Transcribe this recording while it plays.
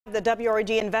The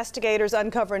WREG investigators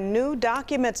uncover new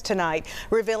documents tonight,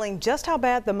 revealing just how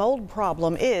bad the mold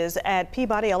problem is at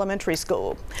Peabody Elementary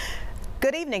School.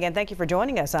 Good evening and thank you for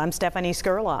joining us. I'm Stephanie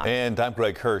Skurlock. And I'm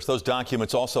Greg Hurst. Those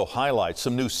documents also highlight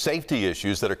some new safety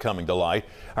issues that are coming to light.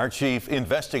 Our chief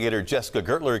investigator Jessica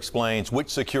Gertler explains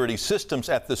which security systems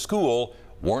at the school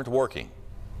weren't working.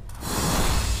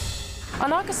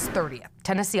 On August 30th,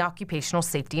 Tennessee Occupational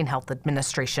Safety and Health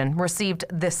Administration received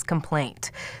this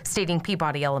complaint, stating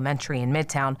Peabody Elementary in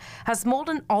Midtown has mold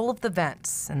in all of the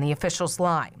vents, and the officials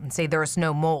lie and say there is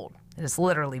no mold. It is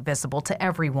literally visible to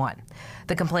everyone.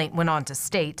 The complaint went on to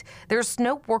state there's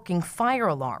no working fire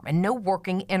alarm and no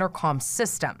working intercom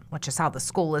system, which is how the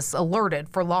school is alerted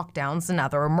for lockdowns and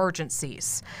other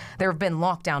emergencies. There have been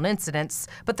lockdown incidents,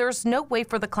 but there's no way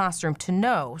for the classroom to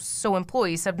know, so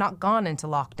employees have not gone into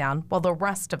lockdown while the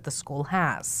rest of the school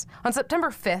has. On September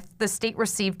 5th, the state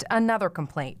received another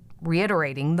complaint,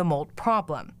 reiterating the mold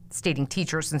problem, stating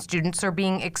teachers and students are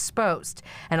being exposed,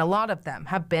 and a lot of them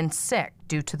have been sick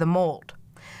due to the mold.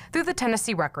 Through the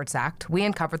Tennessee Records Act, we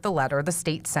uncovered the letter the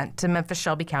state sent to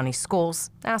Memphis-Shelby County schools,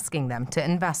 asking them to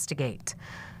investigate.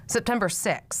 September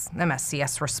 6,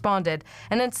 MSCS responded.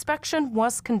 An inspection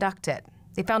was conducted.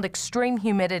 They found extreme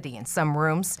humidity in some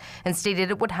rooms and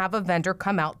stated it would have a vendor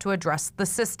come out to address the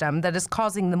system that is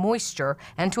causing the moisture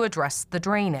and to address the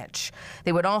drainage.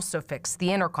 They would also fix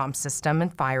the intercom system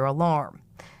and fire alarm.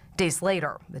 Days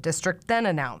later, the district then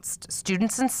announced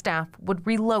students and staff would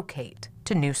relocate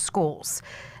to new schools,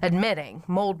 admitting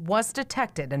mold was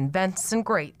detected in vents and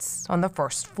grates on the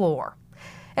first floor.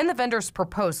 In the vendor's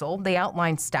proposal, they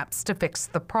outlined steps to fix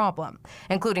the problem,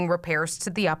 including repairs to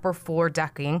the upper floor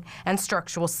decking and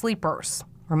structural sleepers,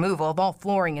 removal of all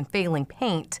flooring and failing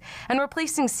paint, and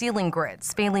replacing ceiling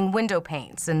grids, failing window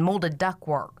panes, and molded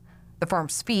ductwork. The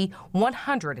firm's fee,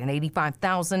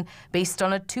 $185,000, based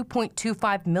on a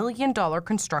 $2.25 million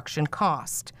construction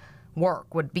cost.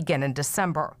 Work would begin in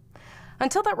December.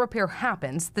 Until that repair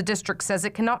happens, the district says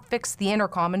it cannot fix the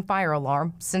intercom and fire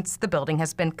alarm since the building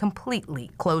has been completely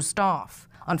closed off.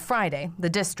 On Friday, the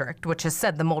district, which has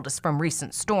said the mold is from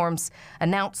recent storms,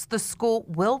 announced the school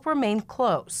will remain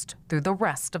closed through the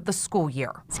rest of the school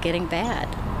year. It's getting bad.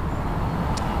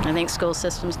 I think school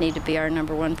systems need to be our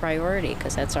 #1 priority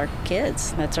because that's our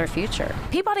kids, that's our future.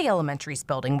 Peabody Elementary's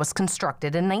building was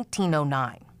constructed in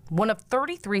 1909, one of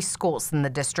 33 schools in the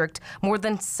district, more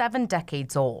than 7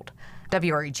 decades old.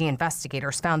 WREG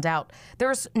investigators found out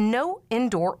there's no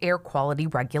indoor air quality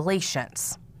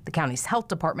regulations. The county's health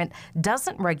department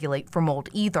doesn't regulate for mold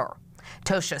either.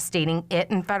 TOSHA stating it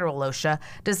and federal OSHA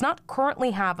does not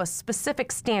currently have a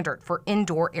specific standard for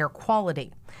indoor air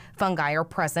quality. Fungi are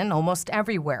present almost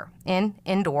everywhere in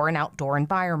indoor and outdoor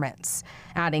environments.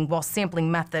 Adding, while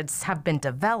sampling methods have been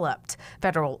developed,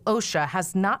 federal OSHA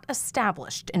has not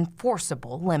established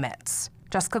enforceable limits.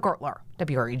 Jessica Gertler,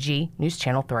 WREG News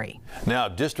Channel 3. Now,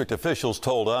 district officials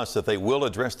told us that they will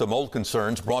address the mold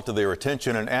concerns brought to their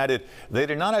attention and added they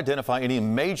did not identify any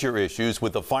major issues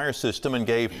with the fire system and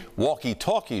gave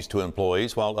walkie-talkies to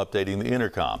employees while updating the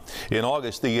intercom. In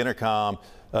August, the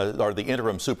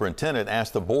interim superintendent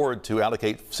asked the board to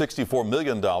allocate $64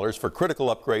 million for critical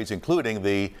upgrades, including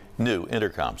the new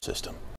intercom system.